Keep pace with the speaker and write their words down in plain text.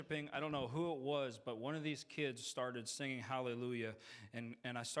worshiping. I don't know who it was, but one of these kids started singing Hallelujah, and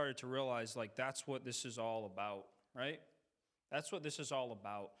I started to realize, like, that's what this is all about, right? That's what this is all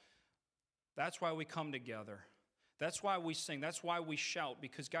about. That's why we come together. That's why we sing. That's why we shout,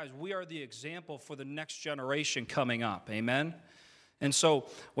 because, guys, we are the example for the next generation coming up. Amen? And so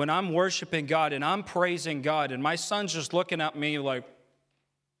when I'm worshiping God and I'm praising God, and my son's just looking at me like,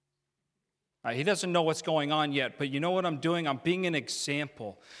 he doesn't know what's going on yet, but you know what I'm doing? I'm being an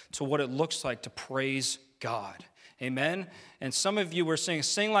example to what it looks like to praise God. Amen? And some of you were singing,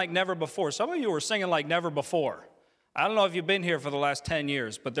 sing like never before. Some of you were singing like never before. I don't know if you've been here for the last 10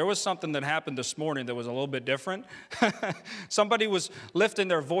 years, but there was something that happened this morning that was a little bit different. Somebody was lifting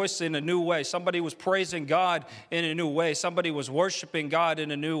their voice in a new way. Somebody was praising God in a new way. Somebody was worshiping God in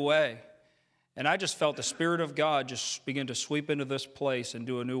a new way. And I just felt the Spirit of God just begin to sweep into this place and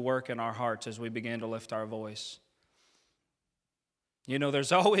do a new work in our hearts as we began to lift our voice. You know,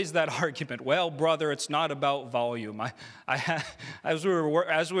 there's always that argument, well, brother, it's not about volume. As we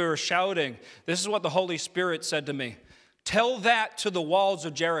were shouting, this is what the Holy Spirit said to me. Tell that to the walls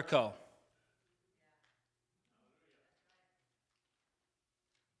of Jericho.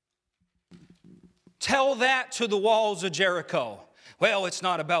 Tell that to the walls of Jericho. Well, it's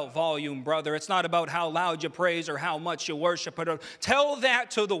not about volume, brother. It's not about how loud you praise or how much you worship. Tell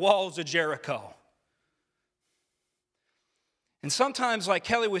that to the walls of Jericho. And sometimes, like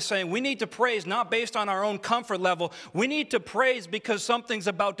Kelly was saying, we need to praise not based on our own comfort level. We need to praise because something's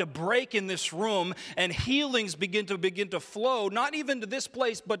about to break in this room and healings begin to flow, not even to this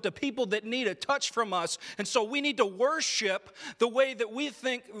place, but to people that need a touch from us. And so we need to worship the way that we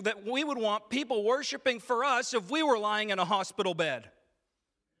think that we would want people worshiping for us if we were lying in a hospital bed.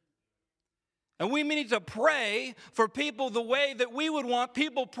 And we need to pray for people the way that we would want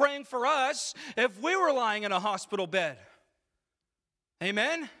people praying for us if we were lying in a hospital bed.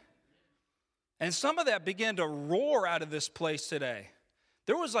 Amen? And some of that began to roar out of this place today.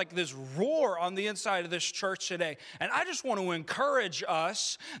 There was like this roar on the inside of this church today. And I just want to encourage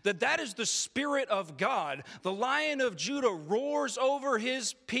us that that is the Spirit of God. The Lion of Judah roars over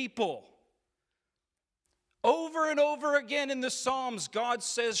his people. Over and over again in the Psalms, God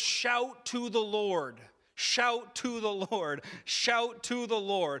says, shout to the Lord. Shout to the Lord. Shout to the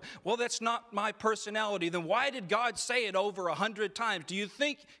Lord. Well, that's not my personality. Then why did God say it over 100 times? Do you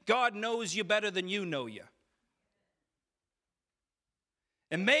think God knows you better than you know you?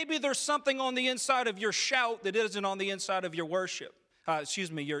 And maybe there's something on the inside of your shout that isn't on the inside of your worship.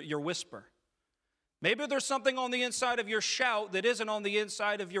 Your whisper. Maybe there's something on the inside of your shout that isn't on the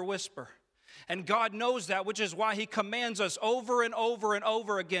inside of your whisper. And God knows that, which is why he commands us over and over and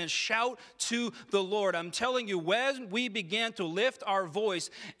over again, shout to the Lord. I'm telling you, when we began to lift our voice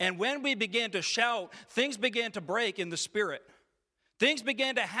and when we began to shout, things began to break in the Spirit. Things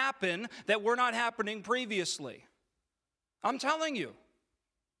began to happen that were not happening previously. I'm telling you.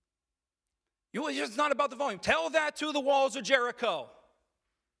 It's not about the volume. Tell that to the walls of Jericho.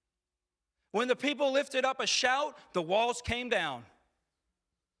 When the people lifted up a shout, the walls came down.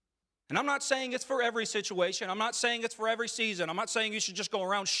 And I'm not saying it's for every situation. I'm not saying it's for every season. I'm not saying you should just go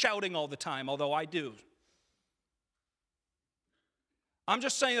around shouting all the time, although I do. I'm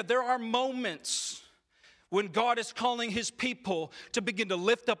just saying that there are moments when God is calling his people to begin to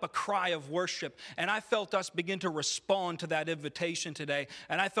lift up a cry of worship. And I felt us begin to respond to that invitation today.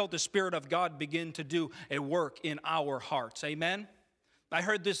 And I felt the Spirit of God begin to do a work in our hearts. Amen? I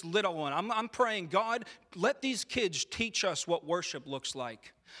heard this little one. I'm praying, God, let these kids teach us what worship looks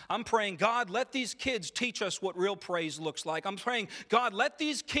like. I'm praying, God, let these kids teach us what real praise looks like. I'm praying, God, let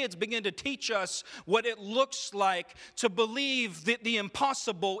these kids begin to teach us what it looks like to believe that the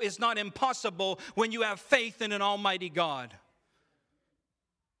impossible is not impossible when you have faith in an almighty God.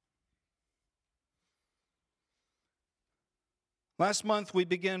 Last month, we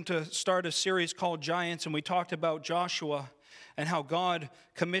began to start a series called Giants, and we talked about Joshua and how God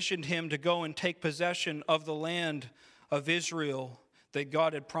commissioned him to go and take possession of the land of Israel that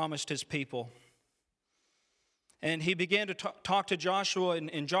God had promised his people. And he began to talk to Joshua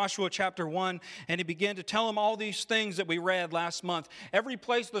in Joshua chapter 1, and he began to tell him all these things that we read last month. Every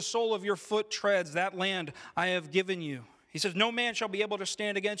place the sole of your foot treads, that land I have given you. He says, no man shall be able to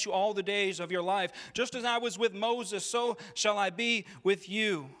stand against you all the days of your life. Just as I was with Moses, so shall I be with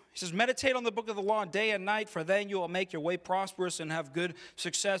you. He says, meditate on the book of the law day and night, for then you will make your way prosperous and have good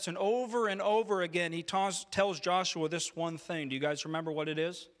success. And over again, he tells Joshua this one thing. Do you guys remember what it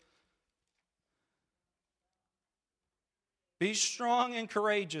is? Be strong and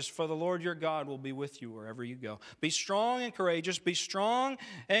courageous, for the Lord your God will be with you wherever you go. Be strong and courageous. Be strong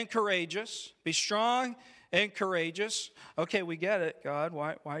and courageous. Be strong and courageous. Okay, we get it, God.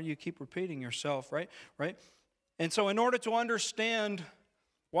 Why do you keep repeating yourself, right? Right? And so in order to understand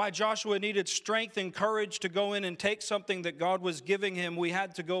why Joshua needed strength and courage to go in and take something that God was giving him, we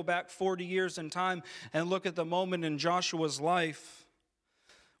had to go back 40 years in time and look at the moment in Joshua's life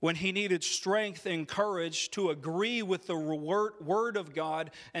when he needed strength and courage to agree with the word of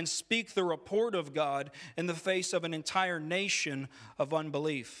God and speak the report of God in the face of an entire nation of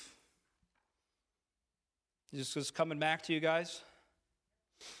unbelief. This is coming back to you guys.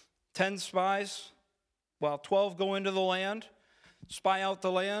 10 spies, 12 go into the land, spy out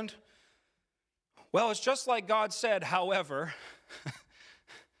the land. Well, it's just like God said, however.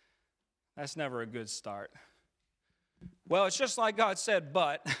 That's never a good start. Well, it's just like God said,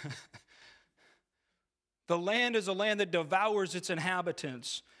 but the land is a land that devours its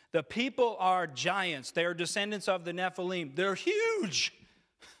inhabitants. The people are giants. They are descendants of the Nephilim. They're huge.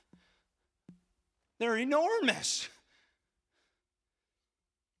 They're enormous.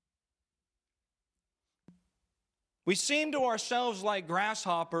 We seem to ourselves like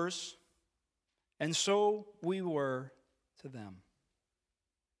grasshoppers, and so we were to them.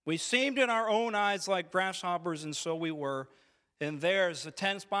 We seemed in our own eyes like grasshoppers, and so we were in theirs. The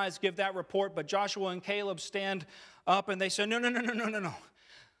 10 spies give that report, but Joshua and Caleb stand up and they say, no.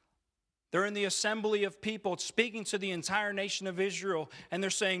 They're in the assembly of people speaking to the entire nation of Israel, and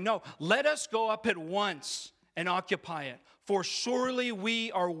they're saying, no, let us go up at once and occupy it, for surely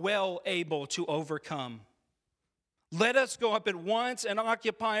we are well able to overcome. Let us go up at once and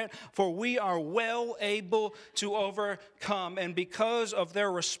occupy it, for we are well able to overcome. And because of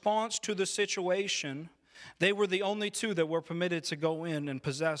their response to the situation, they were the only two that were permitted to go in and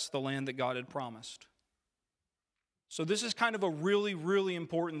possess the land that God had promised. So this is kind of a really, really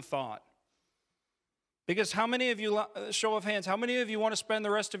important thought. Because how many of you, show of hands, how many of you want to spend the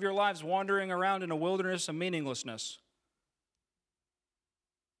rest of your lives wandering around in a wilderness of meaninglessness?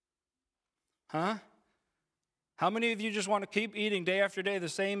 Huh? How many of you just want to keep eating day after day the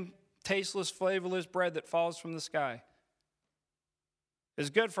same tasteless, flavorless bread that falls from the sky?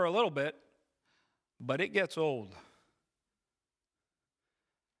 It's good for a little bit, but it gets old.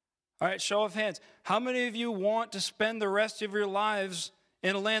 All right, show of hands. How many of you want to spend the rest of your lives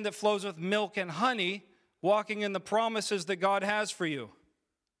in a land that flows with milk and honey, walking in the promises that God has for you?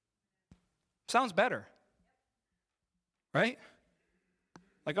 Sounds better, right?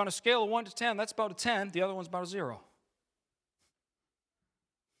 Like on a scale of 1 to 10, that's about a 10. The other one's about a 0.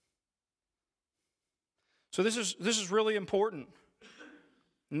 So this is really important.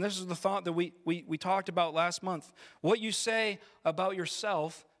 And this is the thought that we talked about last month. What you say about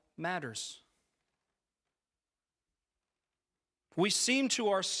yourself matters. We seem to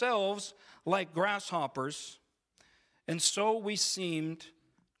ourselves like grasshoppers, and so we seemed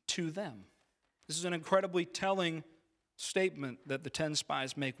to them. This is an incredibly telling statement that the 10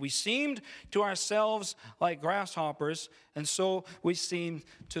 spies make. We seemed to ourselves like grasshoppers, and so we seemed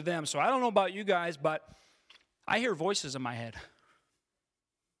to them. So I don't know about you guys, but I hear voices in my head.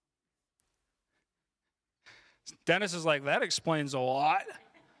 Dennis is like, that explains a lot.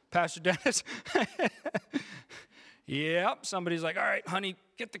 Pastor Dennis. Yep, somebody's like, all right, honey,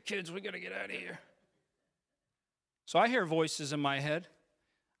 get the kids. We got to get out of here. So I hear voices in my head.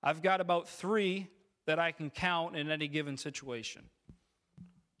 I've got about 3 that I can count in any given situation.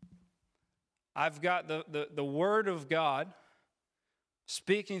 I've got the Word of God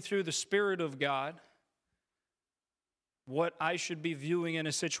speaking through the Spirit of God what I should be viewing in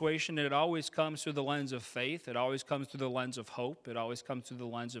a situation. And it always comes through the lens of faith. It always comes through the lens of hope. It always comes through the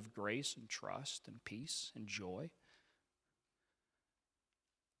lens of grace and trust and peace and joy.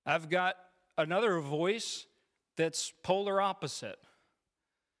 I've got another voice that's polar opposite.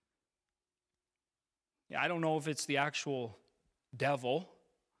 I don't know if it's the actual devil.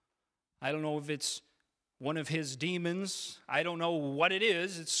 I don't know if it's one of his demons. I don't know what it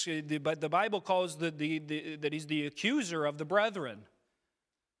is. But the Bible calls that he's the accuser of the brethren.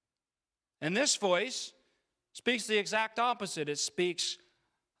 And this voice speaks the exact opposite. It speaks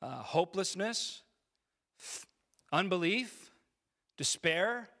hopelessness, unbelief,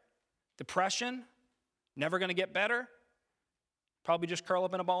 despair, depression, never going to get better, probably just curl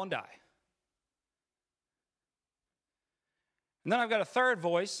up in a ball and die. And then I've got a third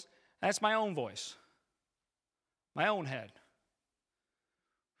voice, and that's my own voice, my own head.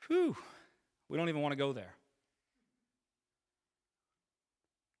 Whew, we don't even want to go there.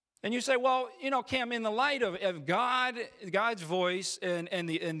 And you say, well, Cam, in the light of God's voice and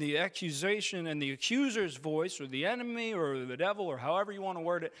the accusation and the accuser's voice, or the enemy or the devil, or however you want to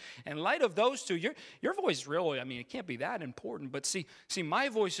word it, in light of those two, your voice really, it can't be that important. But see, my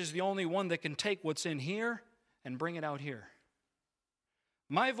voice is the only one that can take what's in here and bring it out here.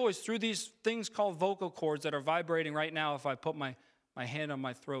 My voice, through these things called vocal cords that are vibrating right now, if I put my hand on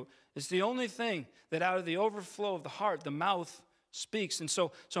my throat, is the only thing that out of the overflow of the heart, the mouth speaks. And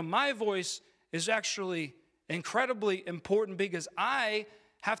so my voice is actually incredibly important, because I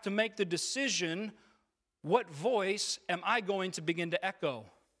have to make the decision, what voice am I going to begin to echo?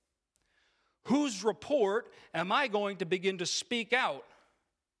 Whose report am I going to begin to speak out?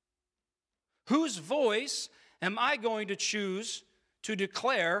 Whose voice am I going to choose to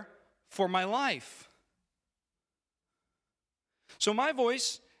declare for my life? So my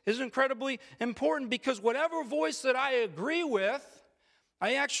voice is incredibly important, because whatever voice that I agree with,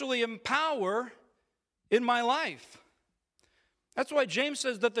 I actually empower in my life. That's why James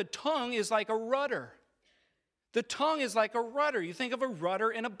says that the tongue is like a rudder. The tongue is like a rudder. You think of a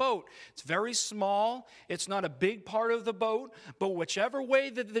rudder in a boat. It's very small. It's not a big part of the boat, but whichever way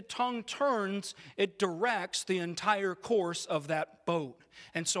that the tongue turns, it directs the entire course of that boat.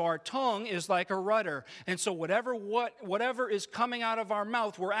 And so our tongue is like a rudder. And so whatever is coming out of our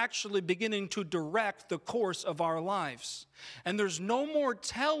mouth, we're actually beginning to direct the course of our lives. And there's no more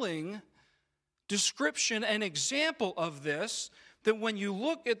telling description and example of this than when you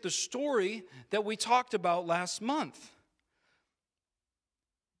look at the story that we talked about last month.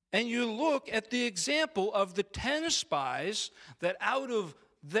 And you look at the example of the 10 spies that out of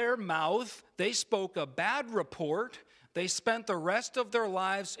their mouth, they spoke a bad report. They spent the rest of their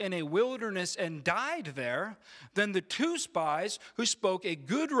lives in a wilderness and died there. Then the 2 spies who spoke a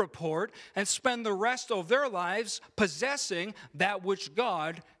good report and spent the rest of their lives possessing that which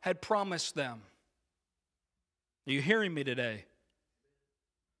God had promised them. Are you hearing me today?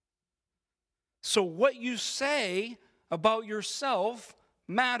 So what you say about yourself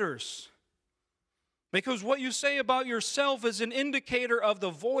matters. Because what you say about yourself is an indicator of the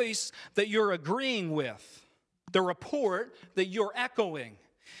voice that you're agreeing with, the report that you're echoing.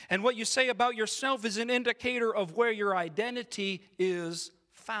 And what you say about yourself is an indicator of where your identity is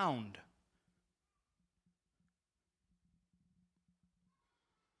found.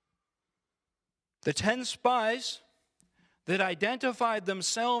 The 10 spies that identified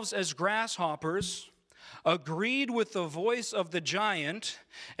themselves as grasshoppers agreed with the voice of the giant,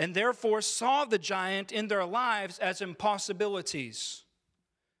 and therefore saw the giant in their lives as impossibilities.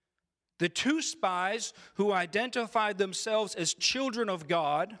 The 2 spies who identified themselves as children of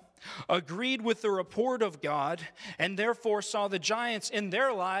God agreed with the report of God, and therefore saw the giants in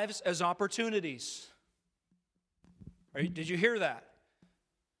their lives as opportunities. Did you hear that?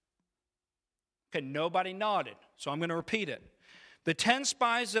 Okay, nobody nodded, so I'm going to repeat it. The 10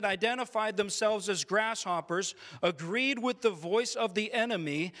 spies that identified themselves as grasshoppers agreed with the voice of the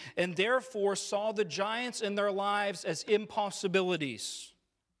enemy, and therefore saw the giants in their lives as impossibilities.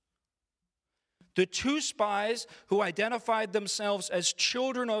 The 2 spies who identified themselves as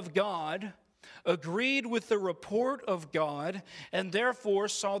children of God agreed with the report of God, and therefore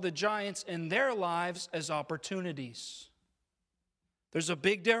saw the giants in their lives as opportunities. There's a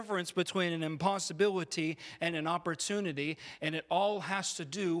big difference between an impossibility and an opportunity, and it all has to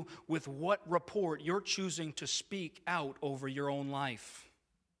do with what report you're choosing to speak out over your own life.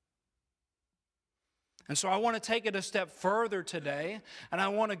 And so I want to take it a step further today, and I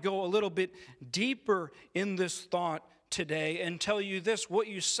want to go a little bit deeper in this thought today and tell you this: what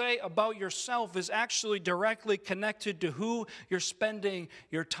you say about yourself is actually directly connected to who you're spending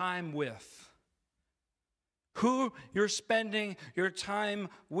your time with. Who you're spending your time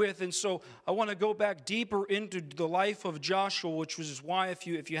with. And so I want to go back deeper into the life of Joshua, which is why if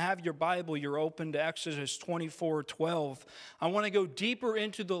you have your Bible, you're open to Exodus 24:12. I want to go deeper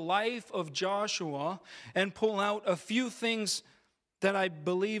into the life of Joshua and pull out a few things that I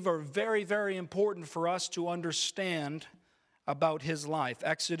believe are very, very important for us to understand about his life.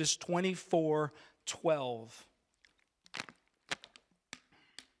 Exodus 24:12.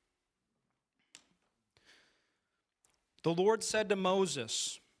 The Lord said to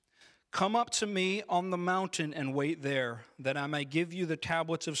Moses, "Come up to me on the mountain and wait there, that I may give you the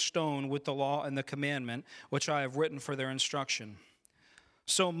tablets of stone with the law and the commandment, which I have written for their instruction."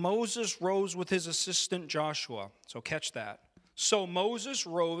 So Moses rose with his assistant Joshua. So catch that. So Moses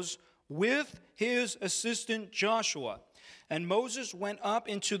rose with his assistant Joshua. And Moses went up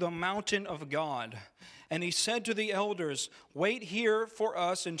into the mountain of God, and he said to the elders, "Wait here for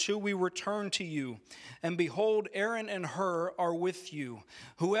us until we return to you. And behold, Aaron and Hur are with you.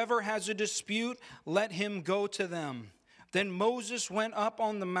 Whoever has a dispute, let him go to them." Then Moses went up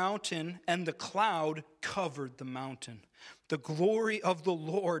on the mountain, and the cloud covered the mountain. The glory of the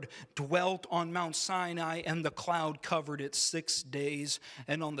Lord dwelt on Mount Sinai, and the cloud covered it 6 days.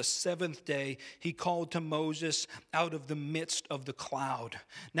 And on the seventh day he called to Moses out of the midst of the cloud.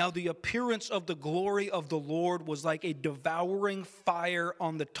 Now the appearance of the glory of the Lord was like a devouring fire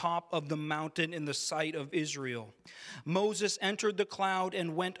on the top of the mountain in the sight of Israel. Moses entered the cloud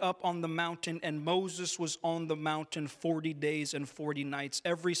and went up on the mountain, and Moses was on the mountain 40 days and 40 nights.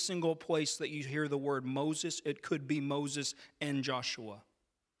 Every single place that you hear the word Moses, it could be Moses and Joshua.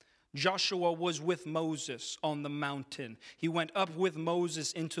 Joshua was with Moses on the mountain. He went up with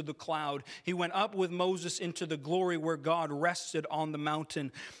Moses into the cloud. He went up with Moses into the glory where God rested on the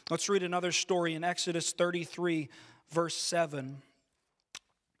mountain. Let's read another story in Exodus 33, verse 7.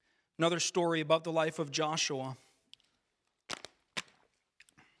 Another story about the life of Joshua.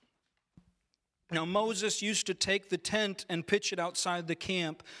 Now Moses used to take the tent and pitch it outside the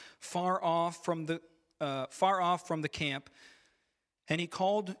camp, far off from the camp, and he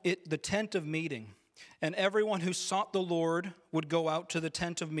called it the tent of meeting. And everyone who sought the Lord would go out to the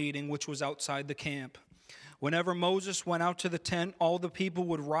tent of meeting, which was outside the camp. Whenever Moses went out to the tent, all the people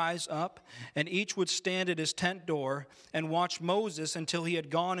would rise up, and each would stand at his tent door and watch Moses until he had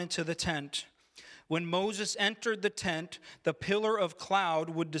gone into the tent. When Moses entered the tent, the pillar of cloud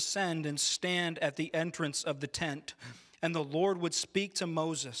would descend and stand at the entrance of the tent, and the Lord would speak to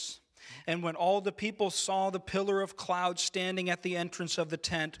Moses. And when all the people saw the pillar of cloud standing at the entrance of the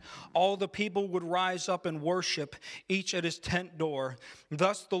tent, all the people would rise up and worship, each at his tent door.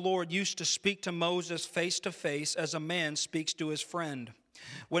 Thus the Lord used to speak to Moses face to face as a man speaks to his friend.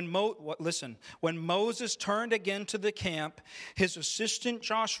 When Moses turned again to the camp, his assistant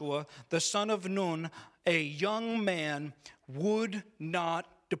Joshua, the son of Nun, a young man, would not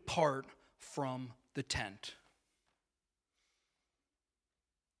depart from the tent.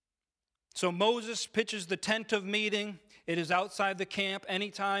 So Moses pitches the tent of meeting. It is outside the camp.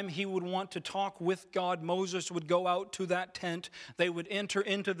 Anytime he would want to talk with God, Moses would go out to that tent. They would enter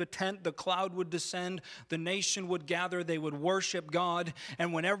into the tent. The cloud would descend. The nation would gather. They would worship God.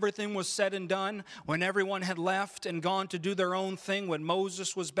 And when everything was said and done, when everyone had left and gone to do their own thing, when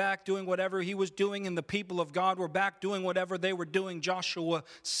Moses was back doing whatever he was doing and the people of God were back doing whatever they were doing, Joshua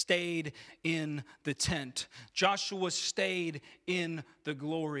stayed in the tent. Joshua stayed in the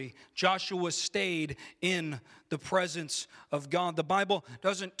glory. Joshua stayed in the presence of God. The Bible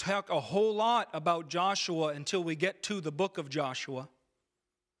doesn't talk a whole lot about Joshua until we get to the book of Joshua.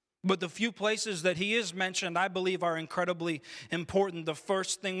 But the few places that he is mentioned, I believe, are incredibly important. The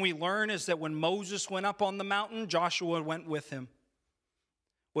first thing we learn is that when Moses went up on the mountain, Joshua went with him.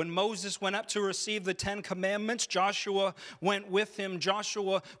 When Moses went up to receive the 10 commandments, Joshua went with him.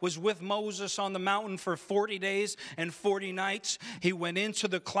 Joshua was with Moses on the mountain for 40 days and 40 nights. He went into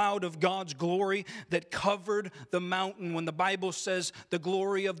the cloud of God's glory that covered the mountain. When the Bible says the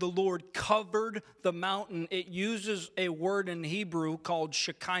glory of the Lord covered the mountain, it uses a word in Hebrew called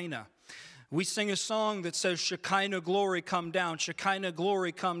Shekinah. We sing a song that says, Shekinah glory come down, Shekinah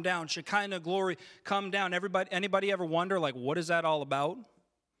glory come down, Shekinah glory come down. Anybody ever wonder, like, what is that all about?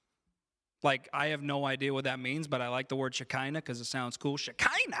 Like, I have no idea what that means, but I like the word Shekinah because it sounds cool.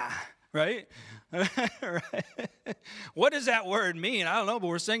 Shekinah, right? Right? What does that word mean? I don't know, but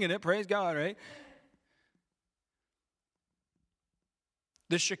we're singing it. Praise God, right?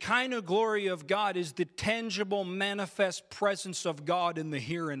 The Shekinah glory of God is the tangible, manifest presence of God in the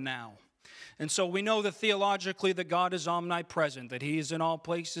here and now. And so we know that theologically that God is omnipresent, that he is in all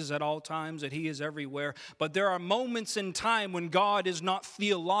places at all times, that he is everywhere. But there are moments in time when God is not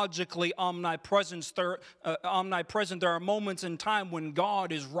theologically omnipresent. There are moments in time when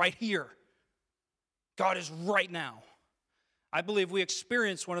God is right here. God is right now. I believe we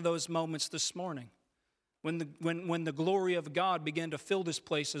experienced one of those moments this morning. When the glory of God began to fill this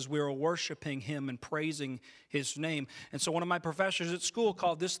place as we were worshiping him and praising his name. And so one of my professors at school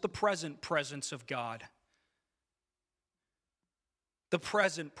called this the present presence of God. The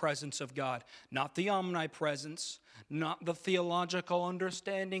present presence of God. Not the omnipresence, not the theological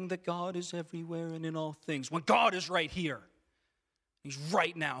understanding that God is everywhere and in all things. When God is right here. He's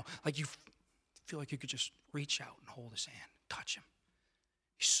right now. Like you feel like you could just reach out and hold his hand, touch him.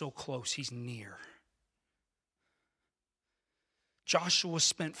 He's so close, he's near. Joshua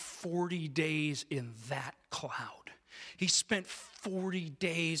spent 40 days in that cloud. He spent 40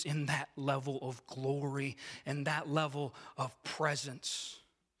 days in that level of glory and that level of presence,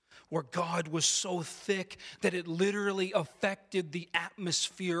 where God was so thick that it literally affected the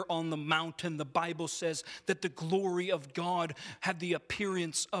atmosphere on the mountain. The Bible says that the glory of God had the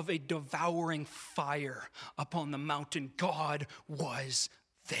appearance of a devouring fire upon the mountain. God was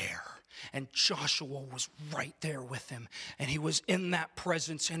there. And Joshua was right there with him. And he was in that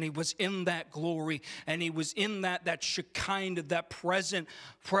presence, and he was in that glory, and he was in that Shekinah, that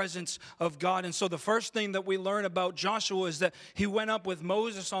presence of God. And so the first thing that we learn about Joshua is that he went up with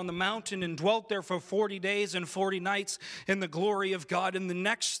Moses on the mountain and dwelt there for 40 days and 40 nights in the glory of God. And the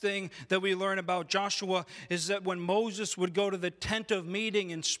next thing that we learn about Joshua is that when Moses would go to the tent of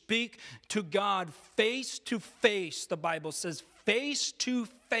meeting and speak to God face to face, the Bible says, face to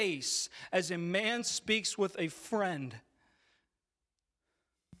face, as a man speaks with a friend.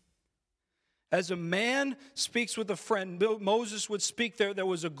 As a man speaks with a friend, Moses would speak there. There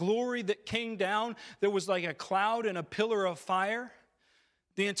was a glory that came down. There was like a cloud and a pillar of fire.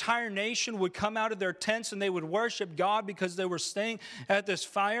 The entire nation would come out of their tents and they would worship God because they were staying at this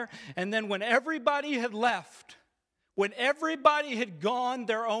fire. And then when everybody had left, when everybody had gone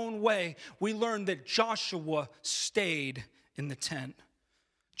their own way, we learned that Joshua stayed in the tent.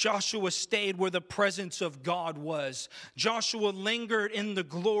 Joshua stayed where the presence of God was. Joshua lingered in the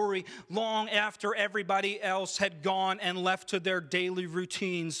glory long after everybody else had gone and left to their daily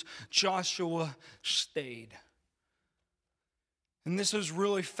routines. Joshua stayed. And this is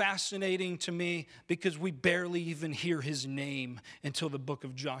really fascinating to me because we barely even hear his name until the book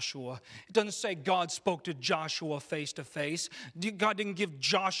of Joshua. It doesn't say God spoke to Joshua face to face. God didn't give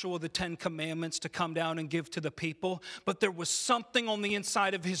Joshua the 10 commandments to come down and give to the people. But there was something on the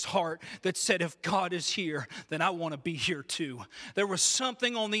inside of his heart that said, if God is here, then I want to be here too. There was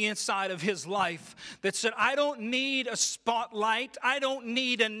something on the inside of his life that said, I don't need a spotlight. I don't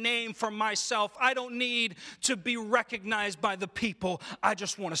need a name for myself. I don't need to be recognized by the people. I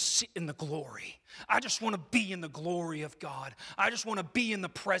just want to sit in the glory. I just want to be in the glory of God. I just want to be in the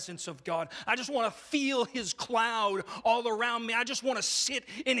presence of God. I just want to feel his cloud all around me. I just want to sit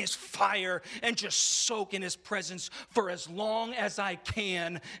in his fire and just soak in his presence for as long as I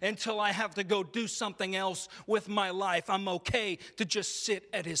can until I have to go do something else with my life. I'm okay to just sit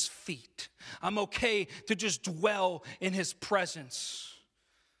at his feet. I'm okay to just dwell in his presence.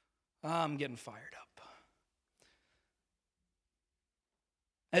 I'm getting fired up.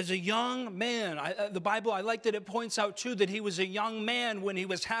 As a young man, the Bible, I like that it points out too that he was a young man when he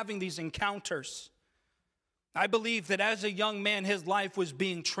was having these encounters. I believe that as a young man, his life was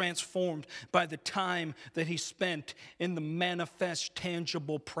being transformed by the time that he spent in the manifest,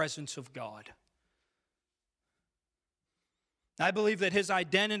 tangible presence of God. I believe that his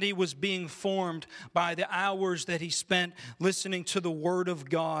identity was being formed by the hours that he spent listening to the word of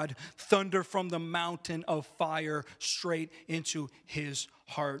God, thunder from the mountain of fire straight into his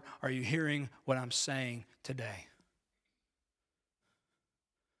heart. Are you hearing what I'm saying today?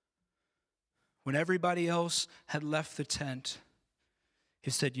 When everybody else had left the tent, he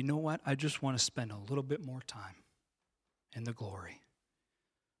said, you know what? I just want to spend a little bit more time in the glory.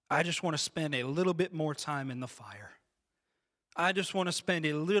 I just want to spend a little bit more time in the fire. I just want to spend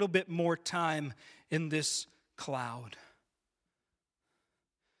a little bit more time in this cloud.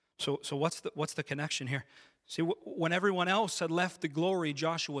 So what's the connection here? See, when everyone else had left the glory,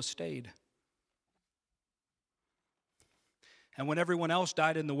 Joshua stayed. And when everyone else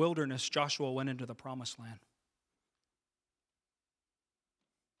died in the wilderness, Joshua went into the promised land.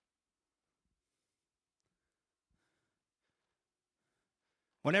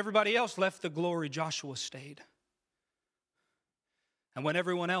 When everybody else left the glory, Joshua stayed. And when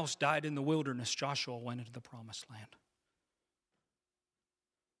everyone else died in the wilderness, Joshua went into the promised land.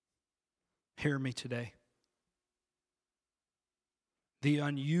 Hear me today. The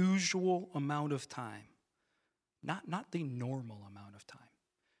unusual amount of time, not the normal amount of time.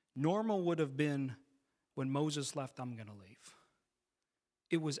 Normal would have been when Moses left, I'm going to leave.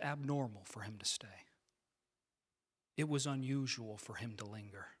 It was abnormal for him to stay. It was unusual for him to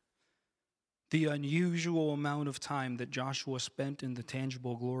linger. The unusual amount of time that Joshua spent in the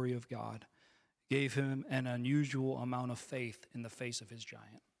tangible glory of God gave him an unusual amount of faith in the face of his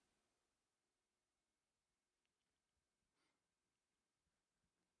giant.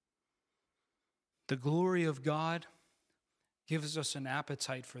 The glory of God gives us an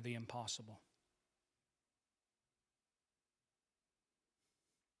appetite for the impossible.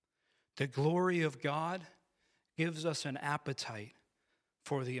 The glory of God gives us an appetite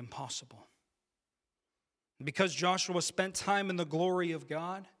for the impossible. Because Joshua spent time in the glory of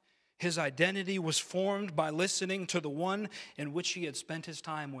God, His identity was formed by listening to the one in which he had spent his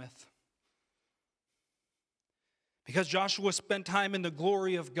time with. Because Joshua spent time in the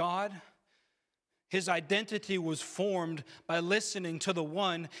glory of God, his identity was formed by listening to the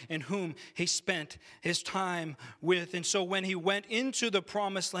one in whom he spent his time with. And so when he went into the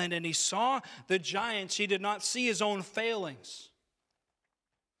promised land and he saw the giants, he did not see his own failings.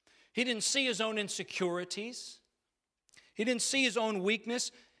 He didn't see his own insecurities. He didn't see his own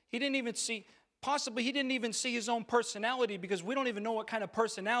weakness. He didn't even see his own personality, because we don't even know what kind of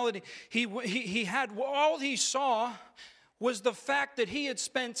personality he had. All he saw was the fact that he had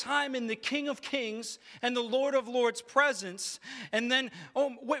spent time in the King of Kings and the Lord of Lords' presence. And then,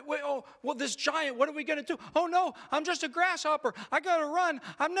 this giant, what are we going to do? Oh no, I'm just a grasshopper. I got to run.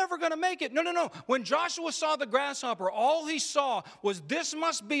 I'm never going to make it. No. When Joshua saw the grasshopper, all he saw was, this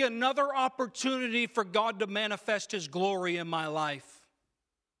must be another opportunity for God to manifest his glory in my life.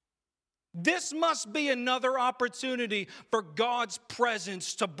 This must be another opportunity for God's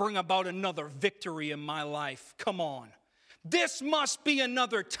presence to bring about another victory in my life. Come on. This must be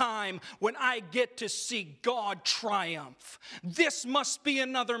another time when I get to see God triumph. This must be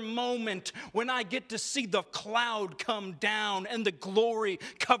another moment when I get to see the cloud come down and the glory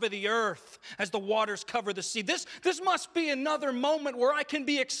cover the earth as the waters cover the sea. This must be another moment where I can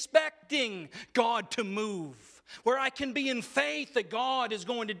be expecting God to move, where I can be in faith that God is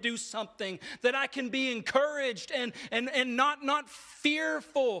going to do something, that I can be encouraged and not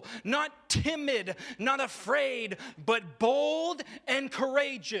fearful, not timid, not afraid, but bold and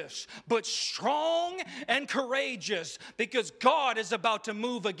courageous, but strong and courageous, because God is about to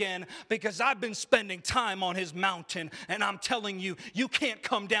move again, because I've been spending time on his mountain, and I'm telling you, you can't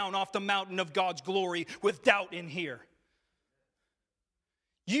come down off the mountain of God's glory with doubt in here.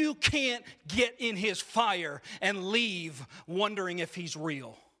 You can't get in his fire and leave wondering if he's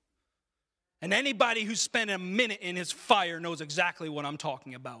real. And anybody who's spent a minute in his fire knows exactly what I'm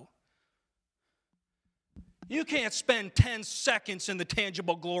talking about. You can't spend 10 seconds in the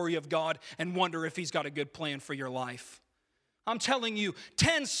tangible glory of God and wonder if he's got a good plan for your life. I'm telling you,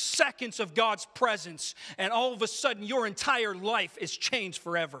 10 seconds of God's presence, and all of a sudden your entire life is changed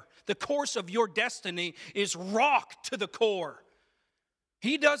forever. The course of your destiny is rocked to the core.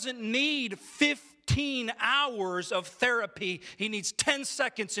 He doesn't need 15 hours of therapy. He needs 10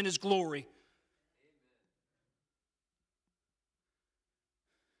 seconds in his glory.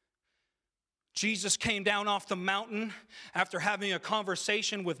 Jesus came down off the mountain after having a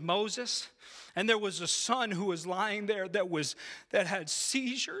conversation with Moses, and there was a son who was lying there that had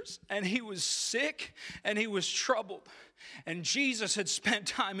seizures, and he was sick, and he was troubled. And Jesus had spent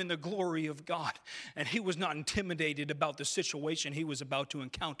time in the glory of God, and he was not intimidated about the situation he was about to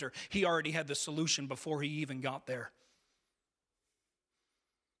encounter. He already had the solution before he even got there.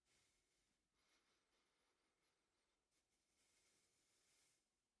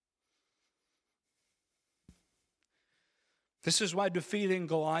 This is why defeating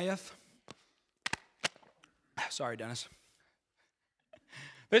Goliath, sorry, Dennis.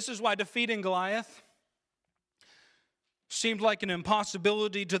 This is why defeating Goliath seemed like an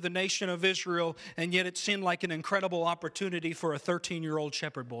impossibility to the nation of Israel, and yet it seemed like an incredible opportunity for a 13-year-old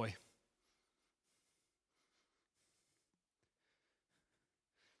shepherd boy.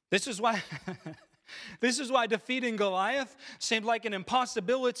 This is why defeating Goliath seemed like an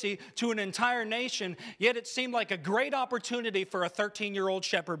impossibility to an entire nation, yet it seemed like a great opportunity for a 13-year-old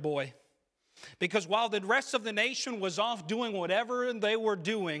shepherd boy. Because while the rest of the nation was off doing whatever they were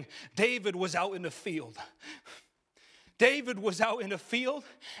doing, David was out in the field. David was out in the field,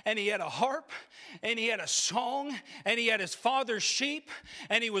 and he had a harp, and he had a song, and he had his father's sheep,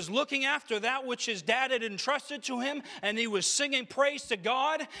 and he was looking after that which his dad had entrusted to him, and he was singing praise to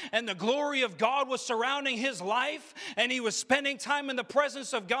God, and the glory of God was surrounding his life, and he was spending time in the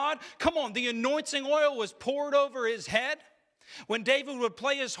presence of God. Come on, the anointing oil was poured over his head. When David would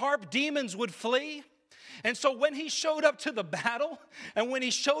play his harp, demons would flee. And so when he showed up to the battle, and when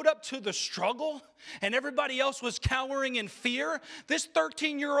he showed up to the struggle, and everybody else was cowering in fear, this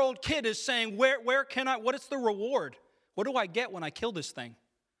 13-year-old kid is saying, where can I, what is the reward? What do I get when I kill this thing?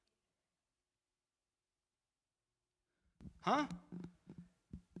 Huh?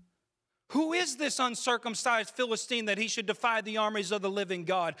 Who is this uncircumcised Philistine that he should defy the armies of the living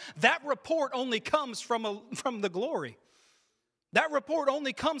God? That report only comes from the glory. That report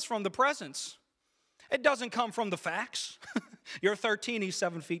only comes from the presence. It doesn't come from the facts. You're 13, he's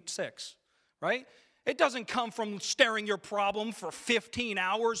 7'6", right? It doesn't come from staring your problem for 15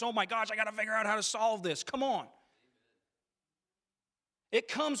 hours. Oh my gosh, I got to figure out how to solve this. Come on. It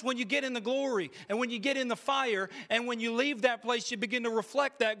comes when you get in the glory and when you get in the fire, and when you leave that place, you begin to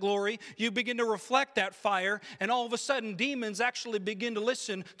reflect that glory, you begin to reflect that fire, and all of a sudden demons actually begin to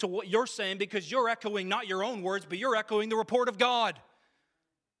listen to what you're saying because you're echoing not your own words, but you're echoing the report of God.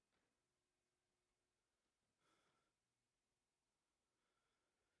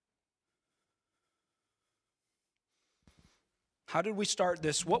 How did we start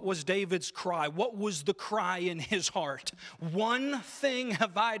this? What was David's cry? What was the cry in his heart? One thing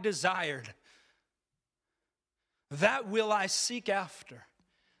have I desired, that will I seek after,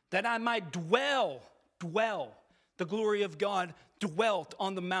 that I might dwell, the glory of God dwelt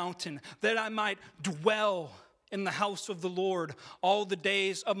on the mountain, that I might dwell in the house of the Lord all the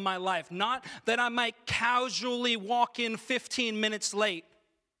days of my life. Not that I might casually walk in 15 minutes late.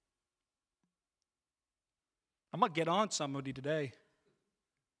 I'm going to get on somebody today.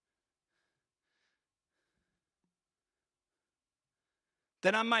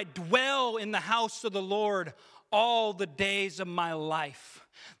 That I might dwell in the house of the Lord all the days of my life.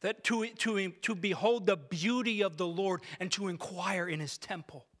 That to behold the beauty of the Lord and to inquire in his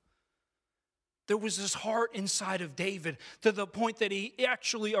temple. There was this heart inside of David to the point that he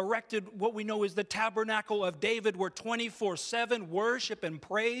actually erected what we know is the tabernacle of David, where 24/7 worship and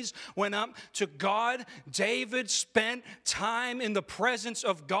praise went up to God. David spent time in the presence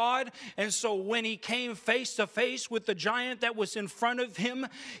of God. And so when he came face to face with the giant that was in front of him,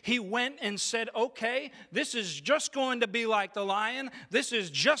 he went and said, okay, this is just going to be like the lion. This is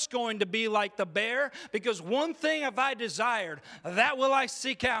just going to be like the bear. Because one thing have I desired, that will I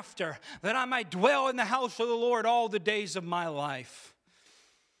seek after, that I might dwell in the house of the Lord all the days of my life.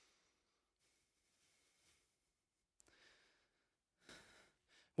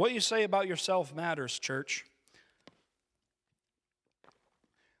 What you say about yourself matters, church.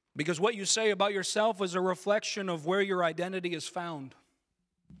 Because what you say about yourself is a reflection of where your identity is found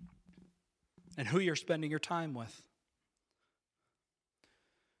and who you're spending your time with.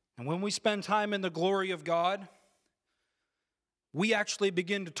 And when we spend time in the glory of God, we actually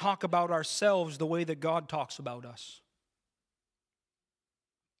begin to talk about ourselves the way that God talks about us.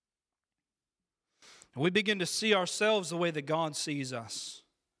 And we begin to see ourselves the way that God sees us.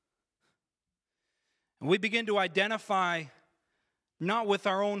 And we begin to identify not with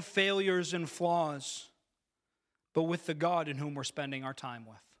our own failures and flaws, but with the God in whom we're spending our time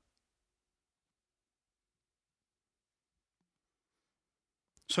with.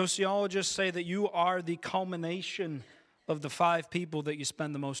 Sociologists say that you are the culmination of the 5 people that you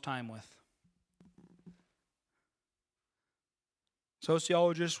spend the most time with.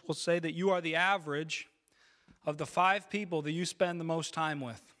 Sociologists will say that you are the average of the 5 people that you spend the most time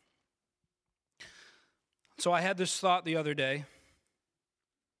with. So I had this thought the other day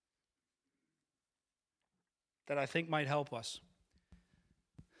that I think might help us.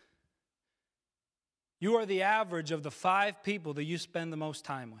 You are the average of the 5 people that you spend the most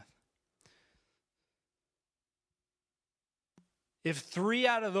time with. If 3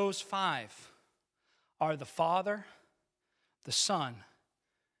 out of those 5 are the Father, the Son,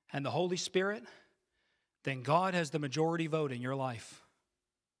 and the Holy Spirit, then God has the majority vote in your life.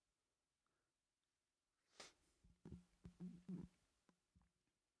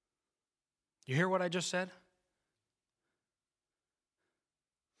 You hear what I just said?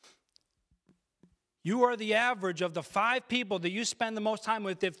 You are the average of the 5 people that you spend the most time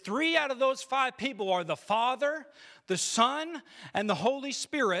with. If 3 out of those 5 people are the Father, the Son, and the Holy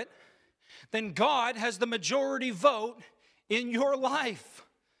Spirit, then God has the majority vote in your life.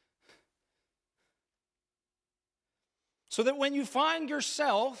 So that when you find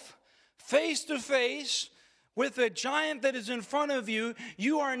yourself face to face with a giant that is in front of you,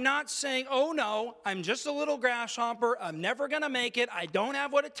 you are not saying, oh no, I'm just a little grasshopper, I'm never going to make it, I don't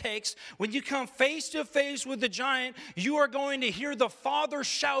have what it takes. When you come face to face with the giant, you are going to hear the Father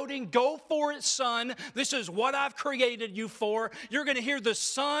shouting, go for it, son, this is what I've created you for. You're going to hear the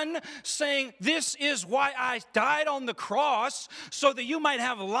Son saying, this is why I died on the cross, so that you might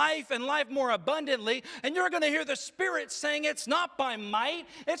have life and life more abundantly. And you're going to hear the Spirit saying, it's not by might,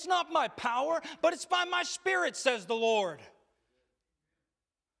 it's not my power, but it's by my Spirit, says the Lord.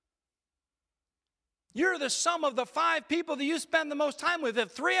 You're the sum of the 5 people that you spend the most time with.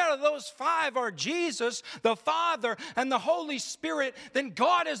 If 3 out of those 5 are Jesus, the Father, and the Holy Spirit, then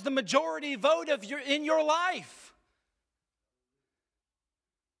God is the majority vote in your life.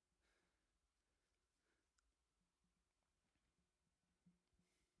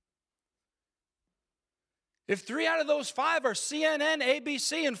 If 3 out of those 5 are CNN,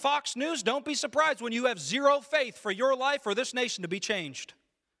 ABC, and Fox News, don't be surprised when you have zero faith for your life or this nation to be changed.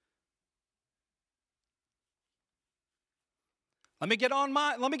 Let me get on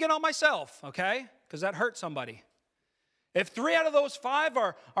myself, okay? Because that hurt somebody. If 3 out of those 5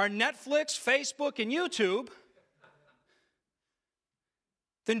 are Netflix, Facebook, and YouTube,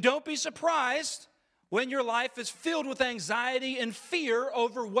 then don't be surprised when your life is filled with anxiety and fear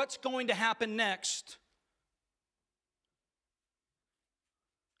over what's going to happen next.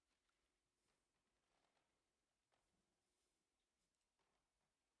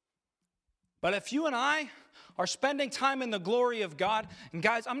 But if you and I are spending time in the glory of God, and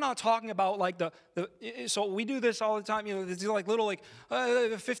guys, I'm not talking about like so we do this all the time, it's like little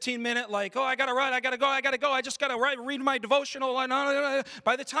 15-minute I gotta run, I gotta go, I just gotta read my devotional.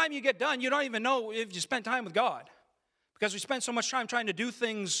 By the time you get done, you don't even know if you spent time with God. Because we spend so much time trying to do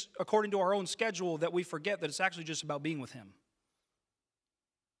things according to our own schedule that we forget that it's actually just about being with Him.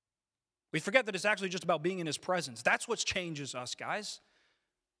 We forget that it's actually just about being in His presence. That's what changes us, guys.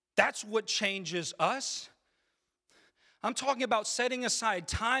 That's what changes us. I'm talking about setting aside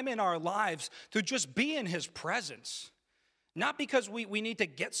time in our lives to just be in His presence. Not because we need to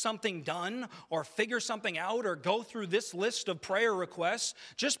get something done or figure something out or go through this list of prayer requests,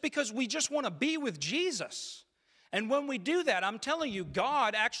 just because we just want to be with Jesus. And when we do that, I'm telling you,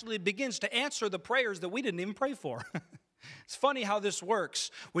 God actually begins to answer the prayers that we didn't even pray for. It's funny how this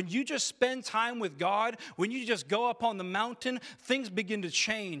works. When you just spend time with God, when you just go up on the mountain, things begin to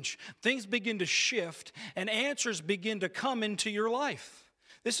change. Things begin to shift, and answers begin to come into your life.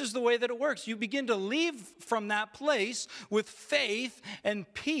 This is the way that it works. You begin to leave from that place with faith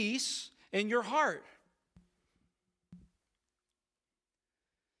and peace in your heart.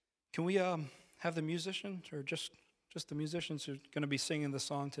 Can we have the musicians, or just the musicians who are going to be singing the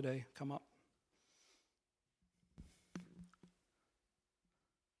song today, come up?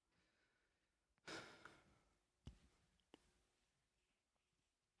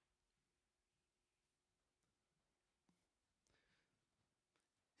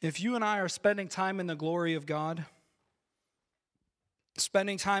 If you and I are spending time in the glory of God,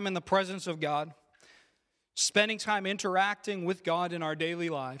 spending time in the presence of God, spending time interacting with God in our daily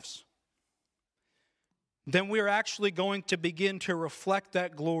lives, then we are actually going to begin to reflect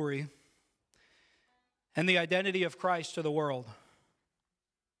that glory and the identity of Christ to the world.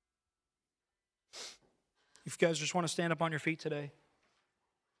 If you guys just want to stand up on your feet today.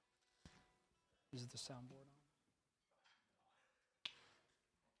 Is it the soundboard on?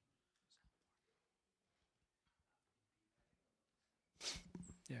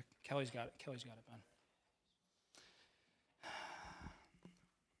 Yeah, Kelly's got it, Ben.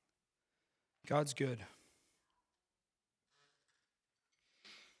 God's good.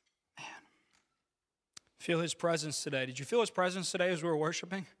 Man. Feel His presence today. Did you feel His presence today as we were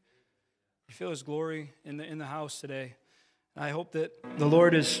worshiping? You feel His glory in the house today. And I hope that the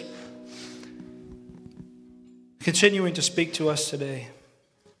Lord is continuing to speak to us today.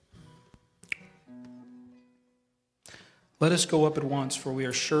 Let us go up at once, for we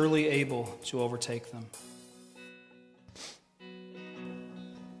are surely able to overtake them.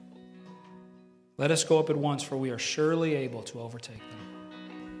 Let us go up at once, for we are surely able to overtake them.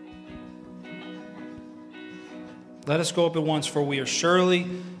 Let us go up at once, for we are surely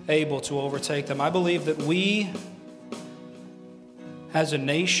able to overtake them. I believe that we, as a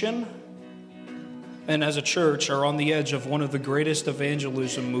nation and as a church, are on the edge of one of the greatest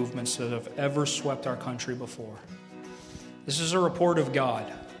evangelism movements that have ever swept our country before. This is a report of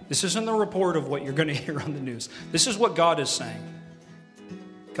God. This isn't the report of what you're going to hear on the news. This is what God is saying.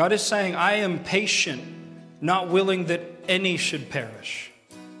 God is saying, I am patient, not willing that any should perish,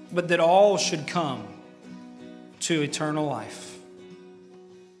 but that all should come to eternal life.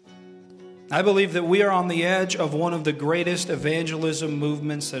 I believe that we are on the edge of one of the greatest evangelism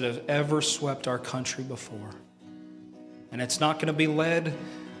movements that have ever swept our country before. And it's not going to be led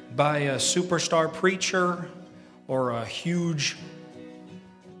by a superstar preacher or a huge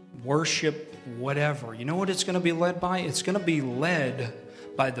worship whatever. You know what it's going to be led by? It's going to be led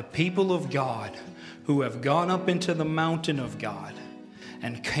by the people of God who have gone up into the mountain of God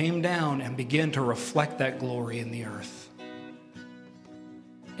and came down and began to reflect that glory in the earth.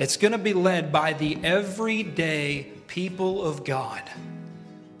 It's going to be led by the everyday people of God,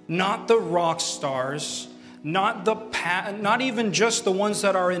 not the rock stars, not even just the ones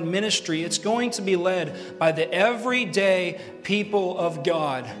that are in ministry. It's going to be led by the everyday people of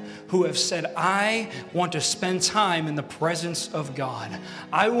God who have said, I want to spend time in the presence of God.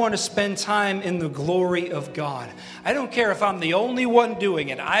 I want to spend time in the glory of God. I don't care if I'm the only one doing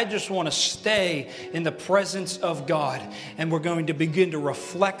it. I just want to stay in the presence of God. And we're going to begin to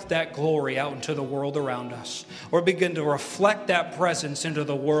reflect that glory out into the world around us, or begin to reflect that presence into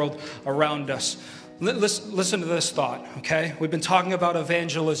the world around us. Listen to this thought, okay? We've been talking about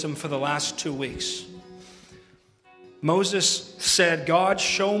evangelism for the last 2 weeks. Moses said, God,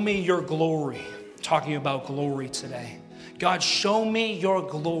 show me your glory. Talking about glory today. God, show me your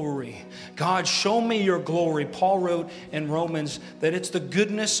glory. God, show me your glory. Paul wrote in Romans that it's the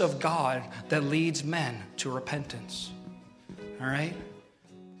goodness of God that leads men to repentance. All right?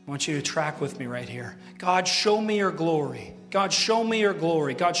 I want you to track with me right here. God, show me your glory. God, show me your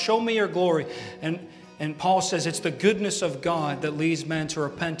glory. God, show me your glory. And Paul says it's the goodness of God that leads men to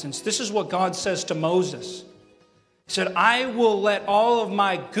repentance. This is what God says to Moses. He said, I will let all of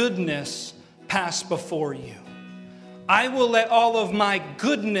my goodness pass before you. I will let all of my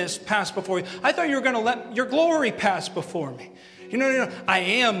goodness pass before you. I thought you were going to let your glory pass before me. No. I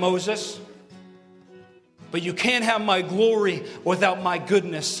am Moses. But you can't have my glory without my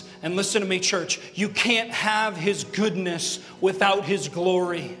goodness. And listen to me, church. You can't have his goodness without his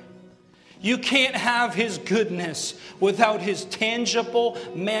glory. You can't have his goodness without his tangible,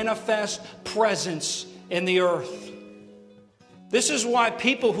 manifest presence in the earth. This is why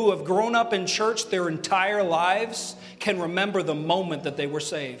people who have grown up in church their entire lives can remember the moment that they were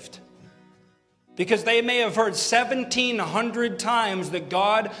saved. Because they may have heard 1,700 times that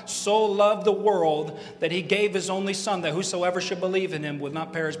God so loved the world that he gave his only son, that whosoever should believe in him would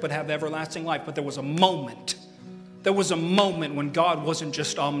not perish but have everlasting life. But there was a moment. There was a moment when God wasn't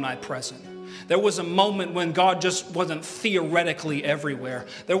just omnipresent. There was a moment when God just wasn't theoretically everywhere.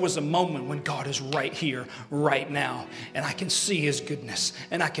 There was a moment when God is right here, right now. And I can see his goodness.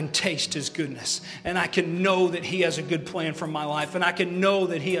 And I can taste his goodness. And I can know that he has a good plan for my life. And I can know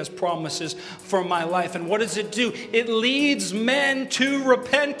that he has promises for my life. And what does it do? It leads men to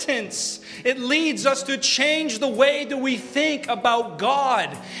repentance. It leads us to change the way that we think about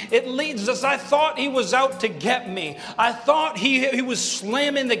God. It leads us. I thought he was out to get me. I thought he was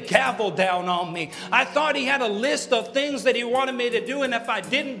slamming the gavel down on me. I thought he had a list of things that he wanted me to do, and if I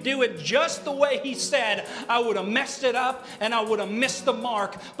didn't do it just the way he said, I would have messed it up and I would have missed the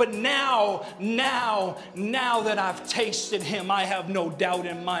mark. But now that I've tasted him, I have no doubt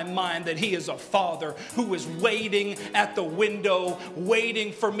in my mind that he is a father who is waiting at the window,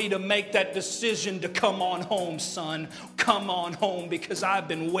 waiting for me to make that decision to come on home, son. Come on home, because I've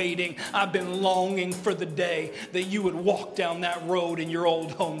been waiting. I've been longing for the day that you would walk down that road in your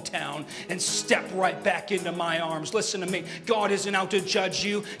old hometown and step right back into my arms. Listen to me. God isn't out to judge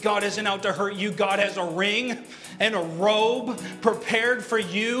you. God isn't out to hurt you. God has a ring and a robe prepared for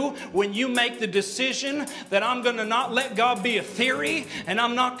you when you make the decision that I'm going to not let God be a theory, and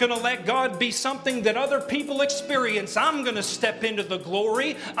I'm not going to let God be something that other people experience. I'm going to step into the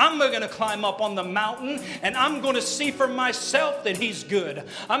glory. I'm going to climb up on the mountain, and I'm going to see for myself that he's good.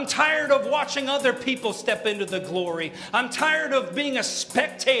 I'm tired of watching other people step into the glory. I'm tired of being a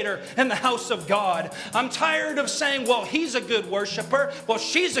spectator in the house of God. I'm tired of saying, well, he's a good worshiper. Well,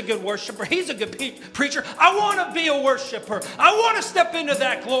 she's a good worshiper. He's a good preacher. I want to be a worshiper. I want to step into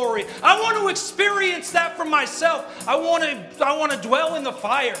that glory. I want to experience that for myself. I want to dwell in the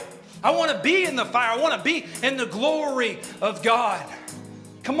fire. I want to be in the fire. I want to be in the glory of God.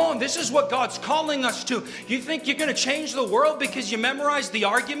 Come on, this is what God's calling us to. You think you're going to change the world because you memorize the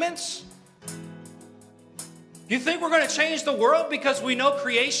arguments? You think we're going to change the world because we know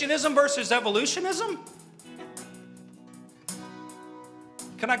creationism versus evolutionism?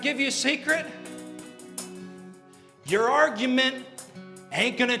 Can I give you a secret? Your argument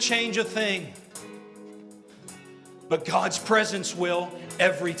ain't going to change a thing. But God's presence will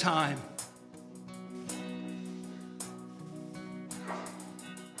every time.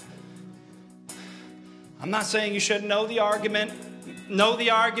 I'm not saying you shouldn't know the argument,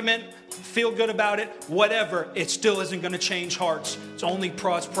 feel good about it, whatever. It still isn't going to change hearts. It's only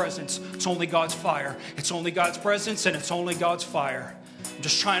God's presence. It's only God's fire. It's only God's presence, and it's only God's fire. I'm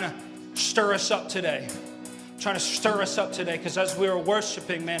just trying to stir us up today. Because as we were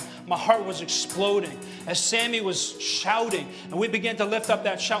worshiping, man, my heart was exploding. As Sammy was shouting and we began to lift up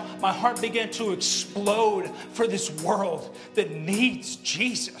that shout, my heart began to explode for this world that needs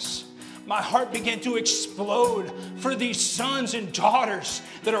Jesus. My heart began to explode for these sons and daughters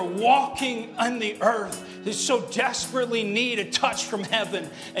that are walking on the earth that so desperately need a touch from heaven.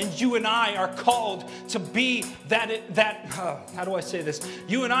 And you and I are called to be how do I say this?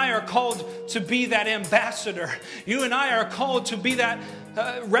 You and I are called to be that ambassador. You and I are called to be that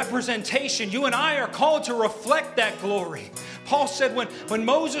representation. You and I are called to reflect that glory. Paul said when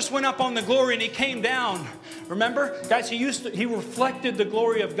Moses went up on the glory and he came down, remember, guys, he reflected the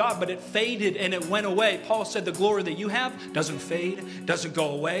glory of God, but it faded and it went away. Paul said the glory that you have doesn't fade, doesn't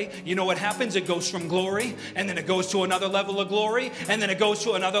go away. You know what happens? It goes from glory, and then it goes to another level of glory, and then it goes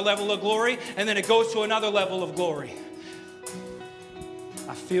to another level of glory, and then it goes to another level of glory.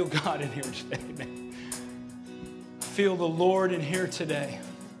 I feel God in here today, man. I feel the Lord in here today.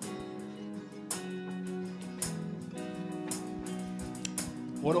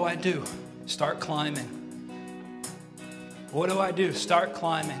 What do I do? Start climbing. What do I do? Start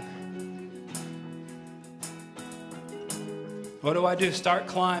climbing. What do I do? Start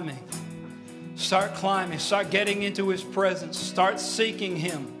climbing. Start climbing. Start getting into His presence. Start seeking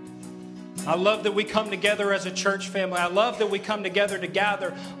Him. I love that we come together as a church family. I love that we come together to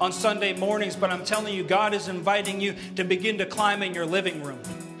gather on Sunday mornings, but I'm telling you, God is inviting you to begin to climb in your living room.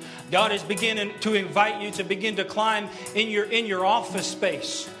 God is beginning to invite you to begin to climb in your office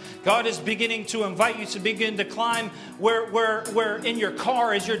space. God is beginning to invite you to begin to climb where in your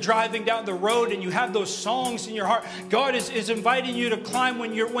car as you're driving down the road and you have those songs in your heart. God is inviting you to climb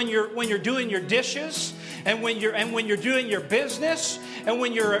when you're doing your dishes, and when you're doing your business, and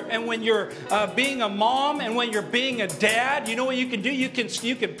when you're being a mom, and when you're being a dad. You know what you can do? You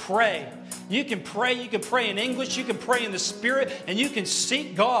can pray. You can pray in English, you can pray in the Spirit, and you can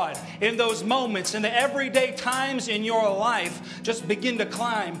seek God in those moments, in the everyday times in your life. Just begin to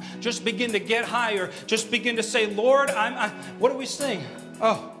climb, just begin to get higher, just begin to say, Lord, what do we sing?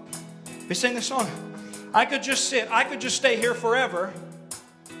 Oh, we sing this song. I could just sit, I could just stay here forever,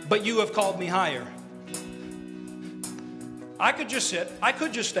 but you have called me higher. I could just sit, I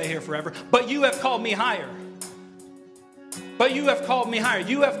could just stay here forever, but you have called me higher. But you have called me higher.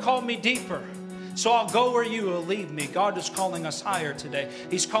 You have called me deeper. So I'll go where you will lead me. God is calling us higher today.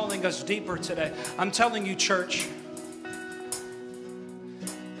 He's calling us deeper today. I'm telling you, church,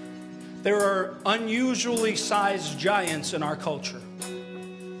 there are unusually sized giants in our culture.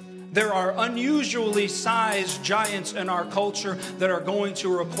 There are unusually sized giants in our culture that are going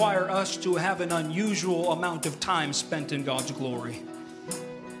to require us to have an unusual amount of time spent in God's glory.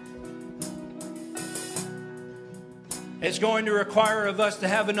 It's going to require of us to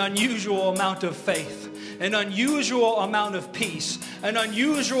have an unusual amount of faith, an unusual amount of peace, an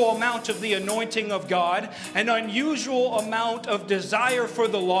unusual amount of the anointing of God, an unusual amount of desire for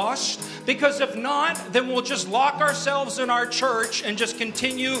the lost. Because if not, then we'll just lock ourselves in our church and just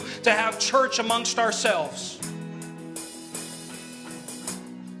continue to have church amongst ourselves.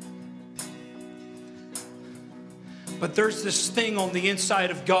 But there's this thing on the inside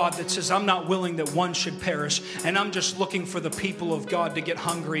of God that says, I'm not willing that one should perish. And I'm just looking for the people of God to get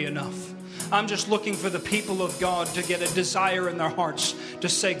hungry enough. I'm just looking for the people of God to get a desire in their hearts to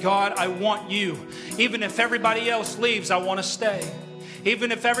say, God, I want you. Even if everybody else leaves, I want to stay.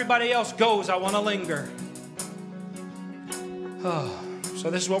 Even if everybody else goes, I want to linger. Oh, so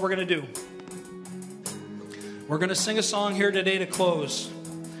this is what we're going to do. We're going to sing a song here today to close.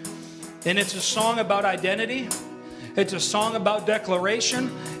 And it's a song about identity. It's a song about declaration.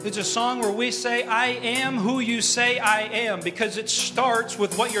 It's a song where we say, I am who you say I am, because it starts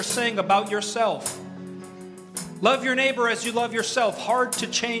with what you're saying about yourself. Love your neighbor as you love yourself. Hard to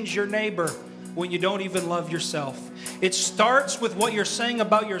change your neighbor when you don't even love yourself. It starts with what you're saying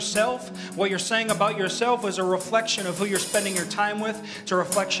about yourself. What you're saying about yourself is a reflection of who you're spending your time with. It's a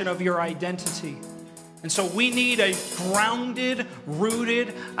reflection of your identity. And so we need a grounded,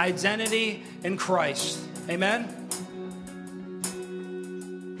 rooted identity in Christ. Amen?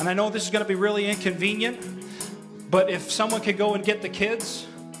 And I know this is going to be really inconvenient, but if someone could go and get the kids,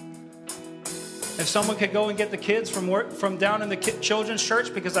 from down in the children's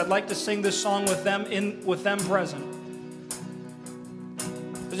church, because I'd like to sing this song with them present.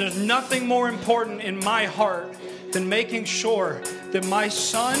 There's nothing more important in my heart than making sure that my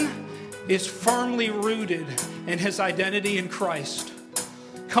son is firmly rooted in his identity in Christ.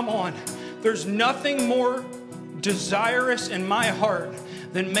 Come on. There's nothing more desirous in my heart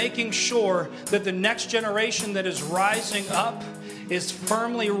than making sure that the next generation that is rising up is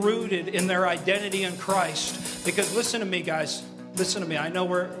firmly rooted in their identity in Christ. Because listen to me, guys. Listen to me. I know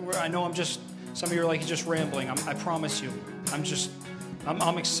some of you are like, he's just rambling. I promise you.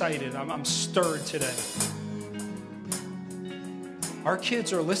 I'm excited. I'm stirred today. Our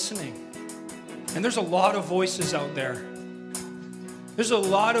kids are listening. And there's a lot of voices out there. There's a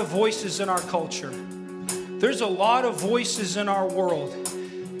lot of voices in our culture. There's a lot of voices in our world.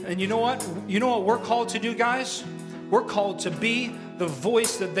 And you know what? You know what we're called to do, guys? We're called to be the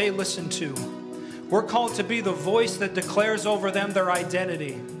voice that they listen to. We're called to be the voice that declares over them their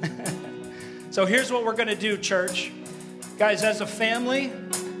identity. So here's what we're going to do, church. Guys, as a family,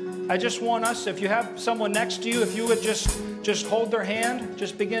 I just want us, if you have someone next to you, if you would just hold their hand,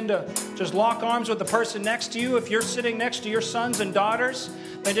 just begin to just lock arms with the person next to you. If you're sitting next to your sons and daughters,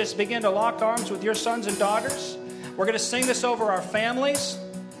 then just begin to lock arms with your sons and daughters. We're going to sing this over our families.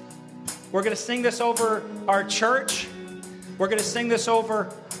 We're going to sing this over our church. We're going to sing this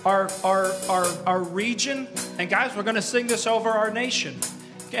over our region. And guys, we're going to sing this over our nation.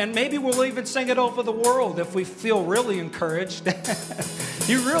 And maybe we'll even sing it over the world if we feel really encouraged.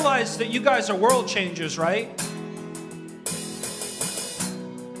 You realize that you guys are world changers, right?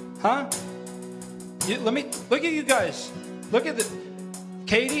 Huh? Let me look at you guys. Look at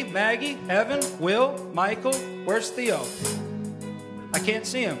Katie, Maggie, Evan, Will, Michael. Where's Theo? I can't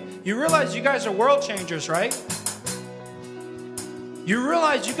see him. You realize you guys are world changers, right? You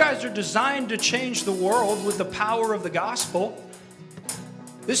realize you guys are designed to change the world with the power of the gospel.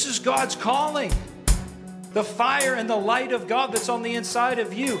 This is God's calling. The fire and the light of God that's on the inside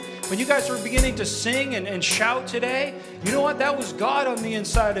of you. When you guys were beginning to sing and shout today, you know what? That was God on the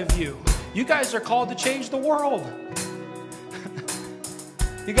inside of you. You guys are called to change the world.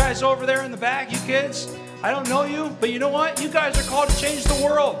 You guys over there in the back, you kids, I don't know you, but you know what? You guys are called to change the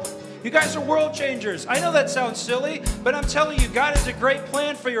world. You guys are world changers. I know that sounds silly, but I'm telling you, God has a great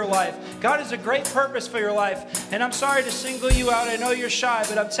plan for your life. God has a great purpose for your life. And I'm sorry to single you out. I know you're shy,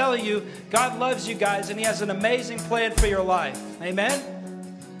 but I'm telling you, God loves you guys, and He has an amazing plan for your life. Amen?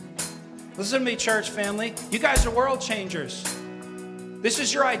 Listen to me, church family. You guys are world changers. This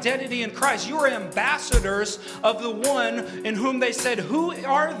is your identity in Christ. You are ambassadors of the one in whom they said, who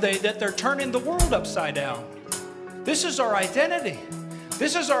are they that they're turning the world upside down? This is our identity.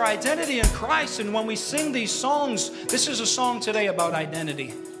 This is our identity in Christ. And when we sing these songs, this is a song today about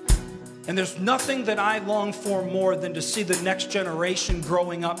identity. And there's nothing that I long for more than to see the next generation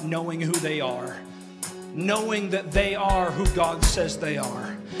growing up knowing who they are. Knowing that they are who God says they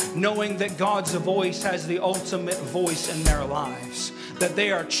are. Knowing that God's voice has the ultimate voice in their lives. That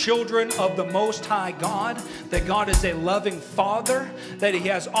they are children of the Most High God, that God is a loving Father, that He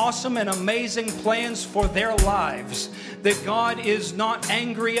has awesome and amazing plans for their lives, that God is not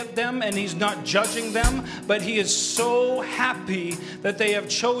angry at them and He's not judging them, but He is so happy that they have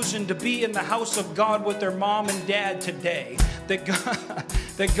chosen to be in the house of God with their mom and dad today, that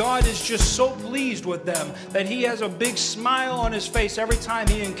God is just so pleased with them, that He has a big smile on His face every time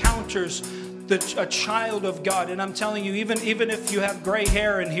He encounters a child of God. And I'm telling you, even if you have gray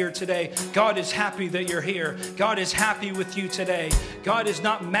hair in here today, God is happy that you're here. God is happy with you today. God is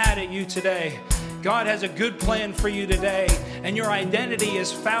not mad at you today. God has a good plan for you today, and your identity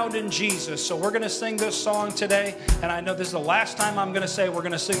is found in Jesus. So we're going to sing this song today, and I know this is the last time I'm going to say we're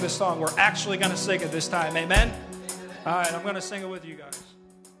going to sing this song. We're actually going to sing it this time. Amen? All right, I'm going to sing it with you guys.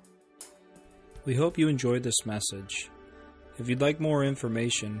 We hope you enjoyed this message. If you'd like more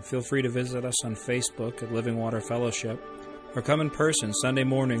information, feel free to visit us on Facebook at Living Water Fellowship, or come in person Sunday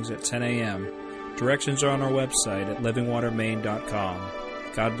mornings at 10 a.m. Directions are on our website at livingwatermaine.com.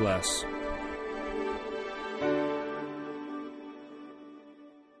 God bless.